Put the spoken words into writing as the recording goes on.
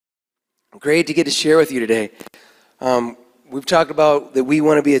Great to get to share with you today. We've talked about that we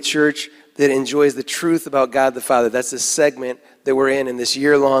want to be a church that enjoys the truth about God the Father. That's the segment that we're in this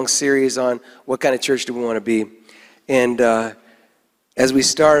year-long series on what kind of church do we want to be. And as we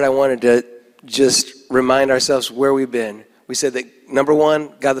started, I wanted to just remind ourselves where we've been. We said that, number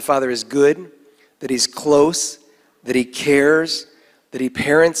one, God the Father is good, that He's close, that He cares, that He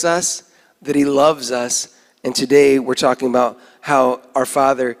parents us, that He loves us. And today we're talking about how our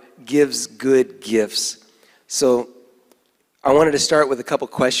Father gives good gifts. So I wanted to start with a couple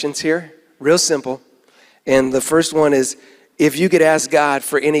questions here, real simple. And the first one is, if you could ask God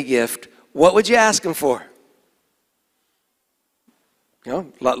for any gift, what would you ask Him for? You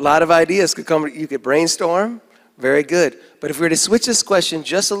know, a lot of ideas could come. You could brainstorm. Very good. But if we were to switch this question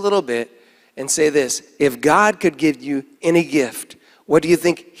just a little bit and say this, if God could give you any gift, what do you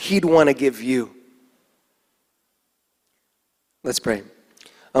think He'd want to give you? Let's pray.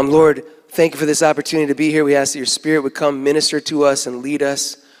 Lord, thank you for this opportunity to be here. We ask that your Spirit would come minister to us and lead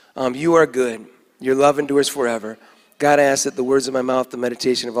us. You are good. Your love endures forever. God, I ask that the words of my mouth, the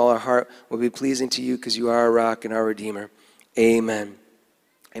meditation of all our heart will be pleasing to you because you are our rock and our Redeemer. Amen.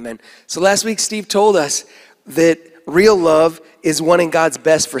 Amen. So last week, Steve told us that real love is wanting God's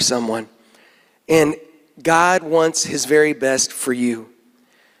best for someone. And God wants His very best for you.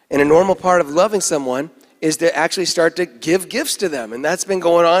 And a normal part of loving someone is to actually start to give gifts to them. And that's been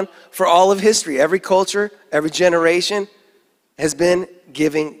going on for all of history. Every culture, every generation has been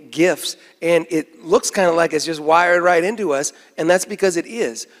giving gifts. And it looks kind of like it's just wired right into us. And that's because it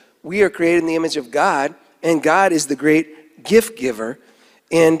is. We are created in the image of God, and God is the great gift giver.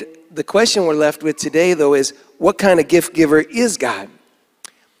 And the question we're left with today, though, is what kind of gift giver is God?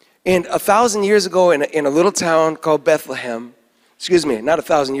 And 1,000 years ago in a little town called Bethlehem, excuse me, not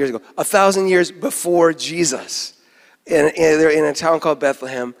 1,000 years ago, 1,000 years before Jesus, in a town called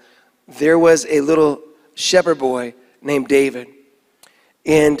Bethlehem, there was a little shepherd boy named David.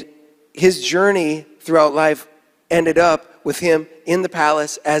 And his journey throughout life ended up with him in the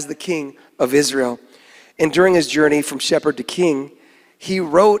palace as the king of Israel. And during his journey from shepherd to king, he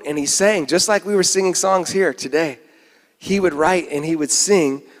wrote and he sang, just like we were singing songs here today. He would write and he would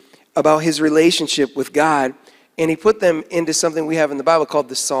sing about his relationship with God, and he put them into something we have in the Bible called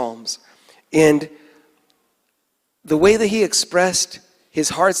the Psalms. And the way that he expressed his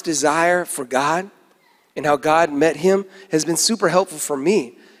heart's desire for God and how God met him has been super helpful for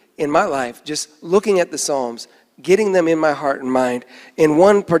me in my life, just looking at the Psalms, getting them in my heart and mind. And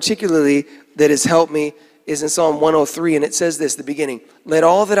one particularly that has helped me is in Psalm 103, and it says this, the beginning, "Let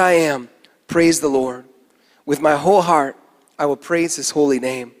all that I am praise the Lord. With my whole heart I will praise His holy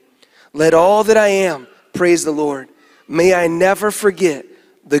name. Let all that I am praise the Lord. May I never forget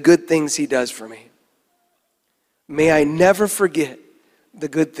the good things He does for me." May I never forget the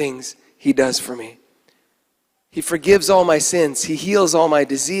good things He does for me. He forgives all my sins. He heals all my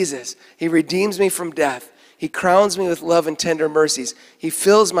diseases. He redeems me from death. He crowns me with love and tender mercies. He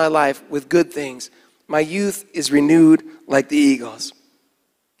fills my life with good things. My youth is renewed like the eagles.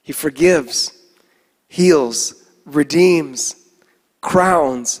 He forgives, heals, redeems,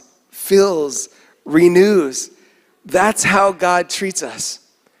 crowns, fills, renews. That's how God treats us.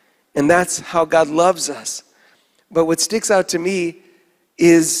 And that's how God loves us. But what sticks out to me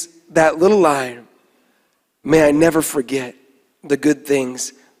is that little line, "May I never forget the good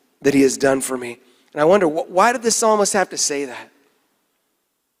things that He has done for me." And I wonder, why did the psalmist have to say that?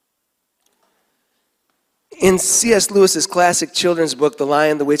 In C.S. Lewis's classic children's book, The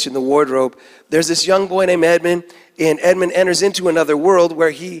Lion, the Witch, and the Wardrobe, there's this young boy named Edmund, and Edmund enters into another world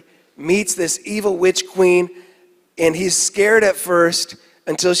where he meets this evil witch queen, and he's scared at first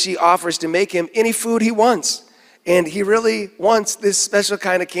until she offers to make him any food he wants. And he really wants this special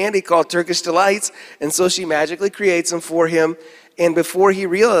kind of candy called Turkish Delights, and so she magically creates them for him. And before he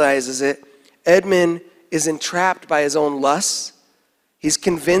realizes it, Edmund is entrapped by his own lusts. He's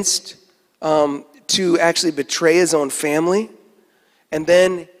convinced to actually betray his own family. And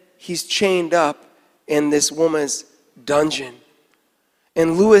then he's chained up in this woman's dungeon.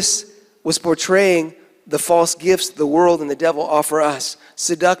 And Lewis was portraying the false gifts the world and the devil offer us,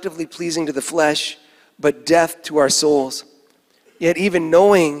 seductively pleasing to the flesh, but death to our souls. Yet even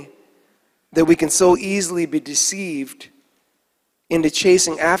knowing that we can so easily be deceived into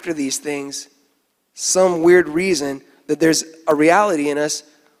chasing after these things, some weird reason that there's a reality in us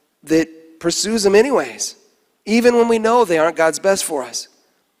that pursues them anyways, even when we know they aren't God's best for us.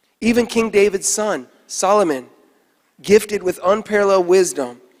 Even King David's son, Solomon, gifted with unparalleled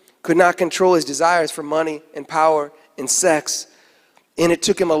wisdom, could not control his desires for money and power and sex. And it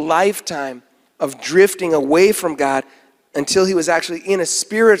took him a lifetime of drifting away from God until he was actually in a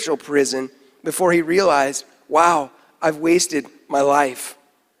spiritual prison before he realized, wow, I've wasted my life.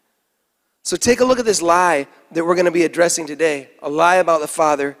 So take a look at this lie that we're going to be addressing today, a lie about the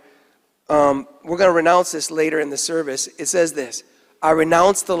Father. We're going to renounce this later in the service. It says this: I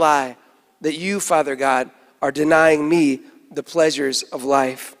renounce the lie that you, Father God, are denying me the pleasures of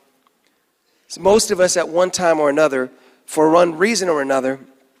life. So most of us at one time or another, for one reason or another,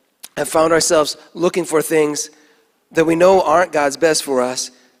 have found ourselves looking for things that we know aren't God's best for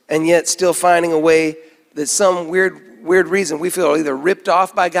us, and yet still finding a way that some weird reason we feel either ripped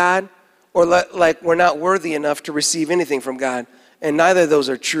off by God or like we're not worthy enough to receive anything from God. And neither of those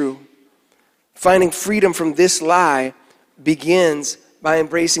are true. Finding freedom from this lie begins by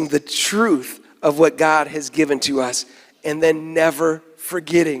embracing the truth of what God has given to us and then never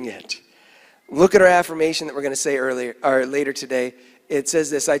forgetting it. Look at our affirmation that we're going to say later today. It says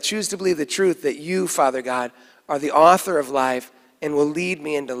this: I choose to believe the truth that you, Father God, are the author of life and will lead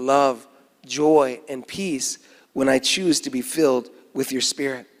me into love, joy, and peace when I choose to be filled with your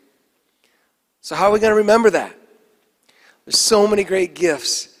Spirit. So how are we going to remember that? There's so many great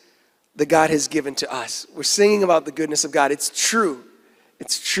gifts that God has given to us. We're singing about the goodness of God. It's true.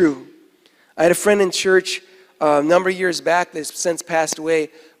 It's true. I had a friend in church a number of years back that's since passed away,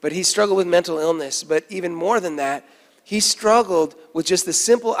 but he struggled with mental illness. But even more than that, he struggled with just the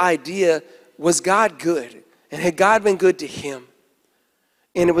simple idea, was God good? And had God been good to him?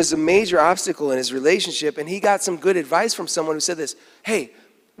 And it was a major obstacle in his relationship. And he got some good advice from someone who said this: hey,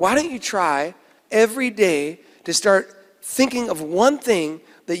 why don't you try every day to start thinking of one thing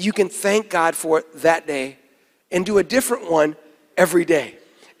that you can thank God for that day and do a different one every day.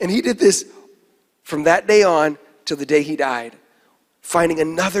 And he did this from that day on till the day he died, finding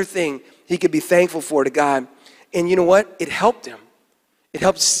another thing he could be thankful for to God. And you know what? It helped him. It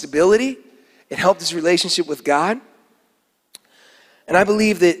helped his stability. It helped his relationship with God. And I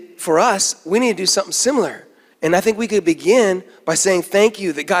believe that for us, we need to do something similar. And I think we could begin by saying thank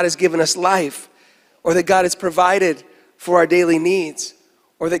you that God has given us life, or that God has provided for our daily needs,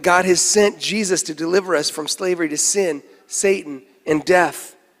 or that God has sent Jesus to deliver us from slavery to sin, Satan, and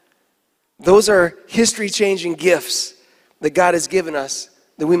death. Those are history-changing gifts that God has given us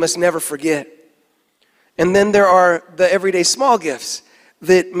that we must never forget. And then there are the everyday small gifts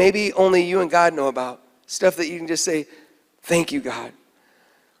that maybe only you and God know about. Stuff that you can just say, thank you, God.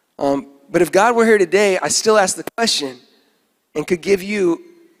 But if God were here today, I still ask the question and could give you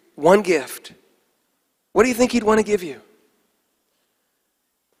one gift. What do you think he'd want to give you?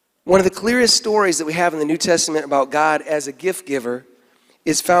 One of the clearest stories that we have in the New Testament about God as a gift giver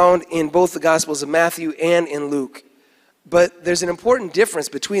is found in both the Gospels of Matthew and in Luke. But there's an important difference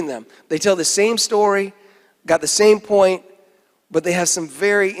between them. They tell the same story, got the same point, but they have some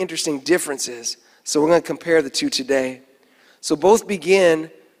very interesting differences. So we're going to compare the two today. So both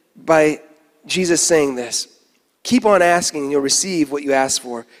begin by Jesus saying this: keep on asking and you'll receive what you ask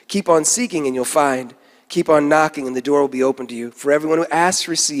for. Keep on seeking and you'll find. Keep on knocking and the door will be open to you. For everyone who asks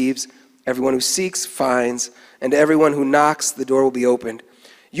receives, everyone who seeks finds, and to everyone who knocks the door will be opened.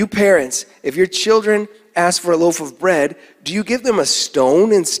 You parents, if your children ask for a loaf of bread, do you give them a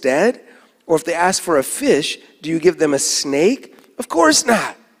stone instead? Or if they ask for a fish, do you give them a snake? Of course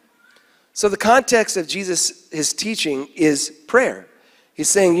not. So the context of his teaching is prayer. He's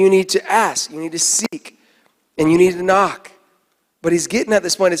saying you need to ask, you need to seek, and you need to knock. But he's getting at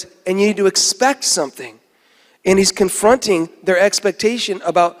this point is, and you need to expect something. And he's confronting their expectation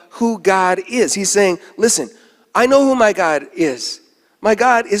about who God is. He's saying, listen, I know who my God is. My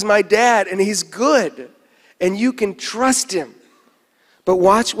God is my dad, and he's good. And you can trust him. But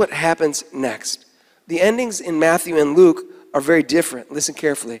watch what happens next. The endings in Matthew and Luke are very different. Listen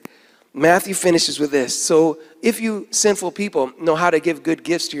carefully. Matthew finishes with this: so if you sinful people know how to give good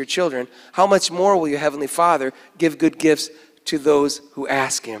gifts to your children, how much more will your heavenly Father give good gifts to those who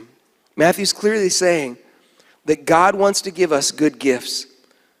ask him? Matthew's clearly saying that God wants to give us good gifts,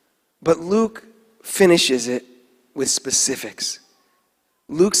 but Luke finishes it with specifics.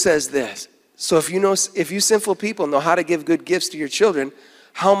 Luke says this: so if you sinful people know how to give good gifts to your children,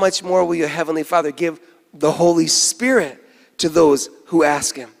 how much more will your heavenly Father give the Holy Spirit to those who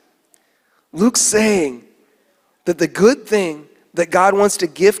ask him? Luke's saying that the good thing that God wants to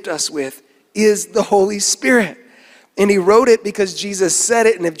gift us with is the Holy Spirit. And he wrote it because Jesus said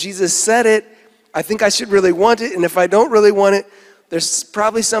it. And if Jesus said it, I think I should really want it. And if I don't really want it, there's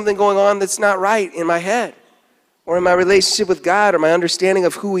probably something going on that's not right in my head or in my relationship with God or my understanding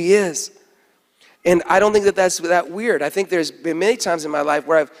of who he is. And I don't think that that's that weird. I think there's been many times in my life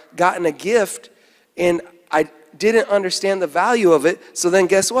where I've gotten a gift and I didn't understand the value of it. So then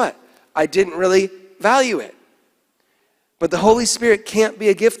guess what? I didn't really value it. But the Holy Spirit can't be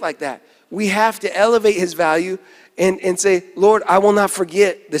a gift like that. We have to elevate his value and say, Lord, I will not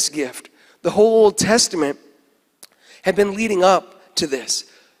forget this gift. The whole Old Testament had been leading up to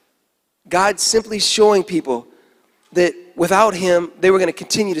this. God simply showing people that without him, they were going to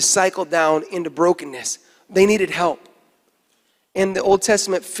continue to cycle down into brokenness. They needed help. And the Old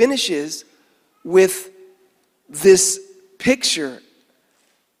Testament finishes with this picture.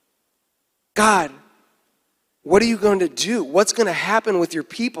 God, what are you going to do? What's going to happen with your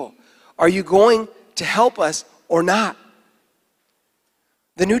people? Are you going to help us or not?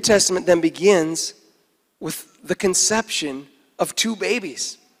 The New Testament then begins with the conception of two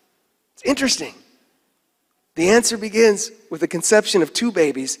babies. It's interesting. The answer begins with the conception of two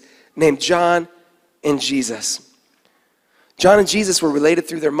babies named John and Jesus. John and Jesus were related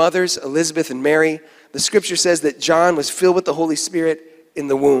through their mothers, Elizabeth and Mary. The scripture says that John was filled with the Holy Spirit in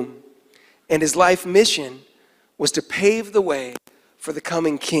the womb. And his life mission was to pave the way for the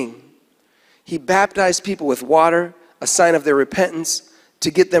coming king. He baptized people with water, a sign of their repentance,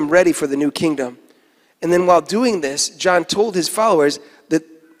 to get them ready for the new kingdom. And then while doing this, John told his followers that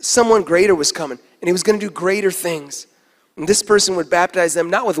someone greater was coming, and he was going to do greater things. And this person would baptize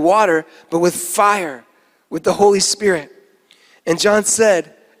them not with water, but with fire, with the Holy Spirit. And John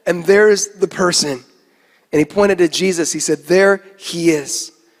said, and there's the person. And he pointed to Jesus. He said, there he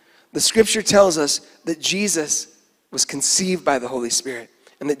is. The scripture tells us that Jesus was conceived by the Holy Spirit,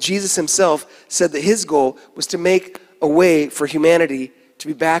 and that Jesus himself said that his goal was to make a way for humanity to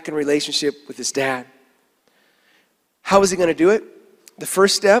be back in relationship with his dad. How was he going to do it? The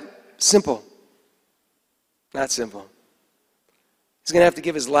first step, simple. Not simple. He's going to have to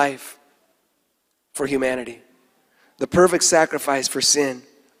give his life for humanity. The perfect sacrifice for sin,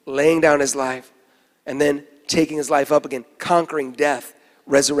 laying down his life, and then taking his life up again, conquering death,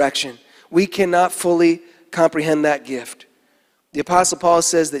 resurrection. We cannot fully comprehend that gift. The Apostle Paul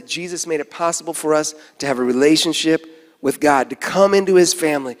says that Jesus made it possible for us to have a relationship with God, to come into his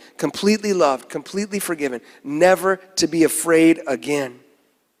family, completely loved, completely forgiven, never to be afraid again.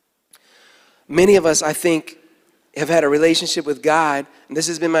 Many of us, I think, have had a relationship with God, and this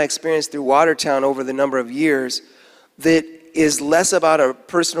has been my experience through Watertown over the number of years, that is less about a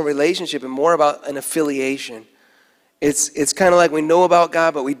personal relationship and more about an affiliation. It's kind of like we know about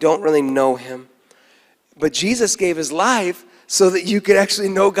God, but we don't really know him. But Jesus gave his life so that you could actually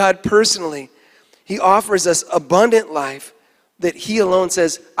know God personally. He offers us abundant life that he alone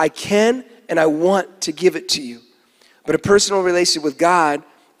says, I can and I want to give it to you. But a personal relationship with God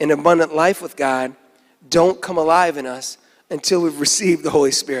and abundant life with God don't come alive in us until we've received the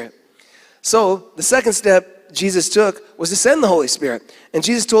Holy Spirit. So the second step Jesus took was to send the Holy Spirit. And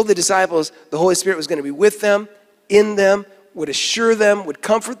Jesus told the disciples the Holy Spirit was going to be with them, in them, would assure them, would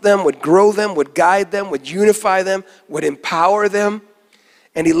comfort them, would grow them, would guide them, would unify them, would empower them.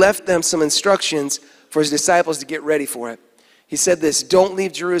 And he left them some instructions for his disciples to get ready for it. He said this, don't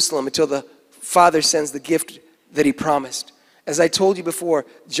leave Jerusalem until the Father sends the gift that he promised. As I told you before,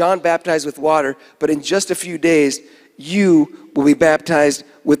 John baptized with water, but in just a few days, you will be baptized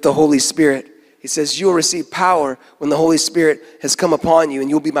with the Holy Spirit. He says, you will receive power when the Holy Spirit has come upon you, and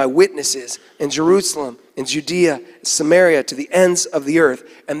you'll be my witnesses in Jerusalem, in Judea, Samaria, to the ends of the earth.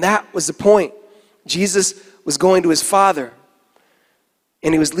 And that was the point. Jesus was going to his Father,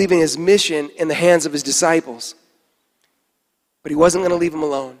 and he was leaving his mission in the hands of his disciples. But he wasn't going to leave them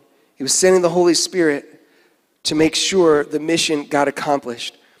alone. He was sending the Holy Spirit to make sure the mission got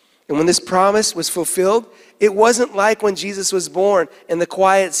accomplished. And when this promise was fulfilled, it wasn't like when Jesus was born in the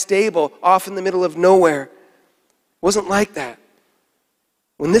quiet stable off in the middle of nowhere. It wasn't like that.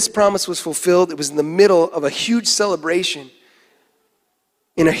 When this promise was fulfilled, it was in the middle of a huge celebration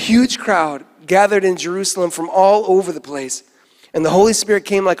in a huge crowd gathered in Jerusalem from all over the place. And the Holy Spirit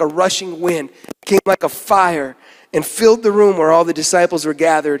came like a rushing wind, came like a fire, and filled the room where all the disciples were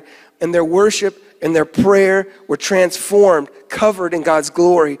gathered. And their worship and their prayer were transformed, covered in God's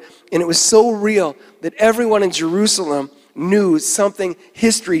glory. And it was so real that everyone in Jerusalem knew something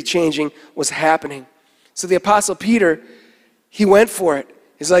history-changing was happening. So the Apostle Peter, he went for it.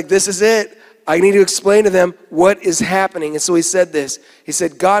 He's like, this is it. I need to explain to them what is happening. And so he said this. He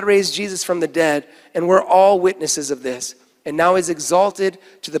said, God raised Jesus from the dead, and we're all witnesses of this. And now he's exalted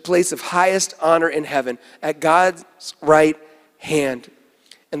to the place of highest honor in heaven at God's right hand.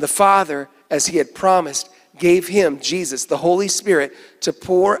 And the Father, as he had promised, gave him, Jesus, the Holy Spirit, to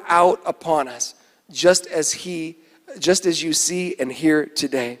pour out upon us, just as you see and hear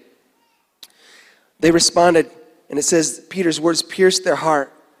today. They responded, and it says, Peter's words pierced their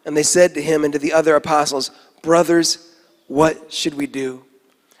heart, and they said to him and to the other apostles, brothers, what should we do?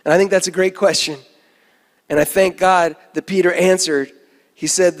 And I think that's a great question. And I thank God that Peter answered. He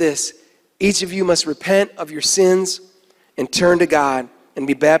said this, each of you must repent of your sins and turn to God and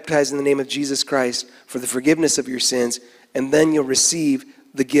be baptized in the name of Jesus Christ for the forgiveness of your sins, and then you'll receive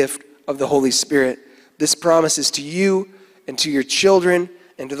the gift of the Holy Spirit. This promise is to you and to your children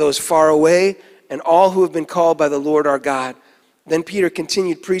and to those far away and all who have been called by the Lord our God. Then Peter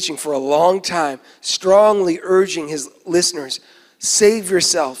continued preaching for a long time, strongly urging his listeners, save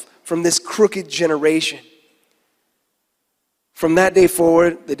yourself from this crooked generation. From that day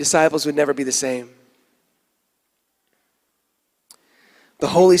forward, the disciples would never be the same. The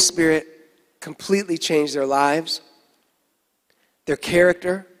Holy Spirit completely changed their lives, their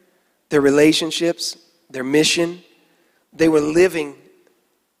character, their relationships, their mission. They were living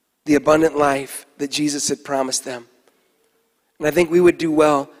the abundant life that Jesus had promised them. And I think we would do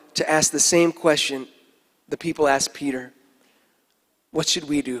well to ask the same question the people asked Peter. What should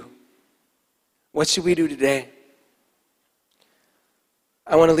we do? What should we do today?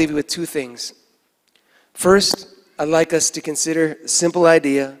 I want to leave you with two things. First, I'd like us to consider a simple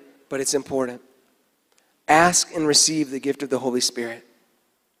idea, but it's important. Ask and receive the gift of the Holy Spirit.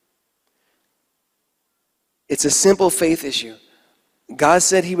 It's a simple faith issue. God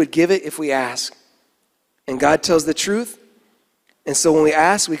said he would give it if we ask. And God tells the truth. And so when we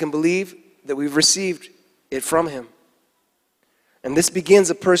ask, we can believe that we've received it from him. And this begins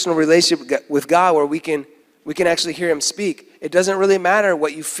a personal relationship with God where we can actually hear him speak. It doesn't really matter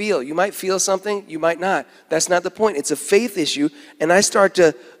what you feel. You might feel something, you might not. That's not the point. It's a faith issue, and I start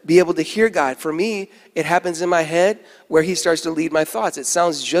to be able to hear God. For me, it happens in my head where he starts to lead my thoughts. It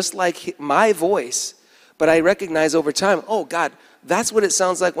sounds just like my voice, but I recognize over time, oh, God, that's what it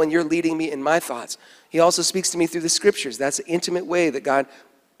sounds like when you're leading me in my thoughts. He also speaks to me through the scriptures. That's an intimate way that God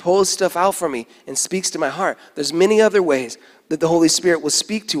pulls stuff out from me and speaks to my heart. There's many other ways that the Holy Spirit will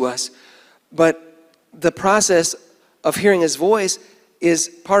speak to us, but the process of hearing his voice is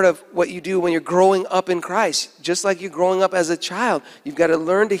part of what you do when you're growing up in Christ. Just like you're growing up as a child, you've got to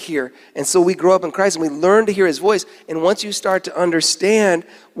learn to hear. And so we grow up in Christ and we learn to hear his voice. And once you start to understand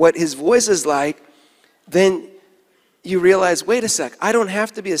what his voice is like, then you realize, wait a sec, I don't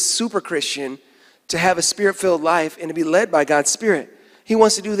have to be a super Christian to have a spirit-filled life and to be led by God's Spirit. He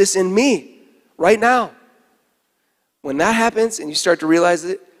wants to do this in me right now. When that happens and you start to realize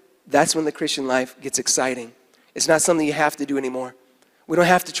it, that's when the Christian life gets exciting. It's not something you have to do anymore. We don't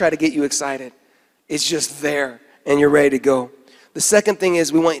have to try to get you excited. It's just there and you're ready to go. The second thing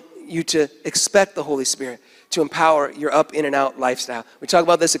is we want you to expect the Holy Spirit to empower your up, in, and out lifestyle. We talk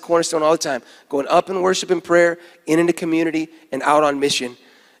about this at Cornerstone all the time. Going up in worship and prayer, in into community, and out on mission.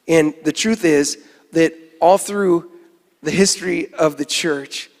 And the truth is that all through the history of the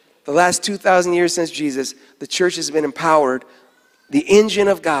church, the last 2,000 years since Jesus, the church has been empowered. The engine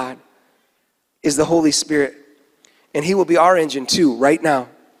of God is the Holy Spirit. And he will be our engine too, right now.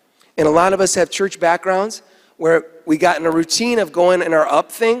 And a lot of us have church backgrounds where we got in a routine of going in our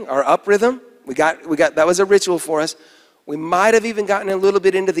up thing, our up rhythm. We got that was a ritual for us. We might have even gotten a little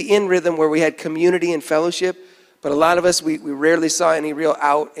bit into the in rhythm where we had community and fellowship. But a lot of us, we rarely saw any real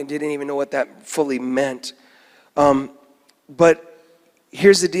out and didn't even know what that fully meant. But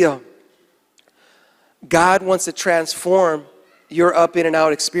here's the deal. God wants to transform your up, in, and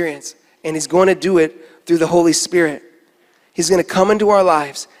out experience. And he's going to do it through the Holy Spirit. He's going to come into our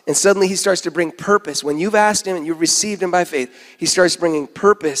lives, and suddenly he starts to bring purpose. When you've asked him and you've received him by faith, he starts bringing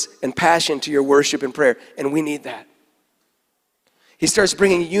purpose and passion to your worship and prayer, and we need that. He starts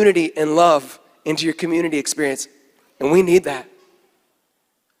bringing unity and love into your community experience, and we need that.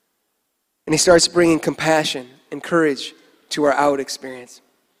 And he starts bringing compassion and courage to our out experience,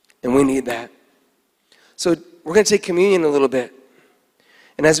 and we need that. So we're going to take communion in a little bit.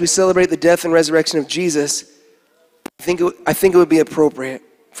 And as we celebrate the death and resurrection of Jesus, I think it would be appropriate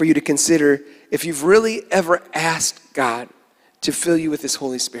for you to consider if you've really ever asked God to fill you with his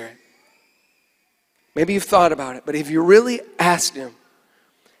Holy Spirit. Maybe you've thought about it, but if you really asked him,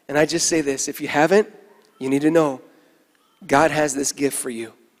 and I just say this, if you haven't, you need to know God has this gift for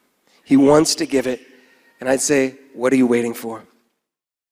you. He wants to give it. And I'd say, what are you waiting for?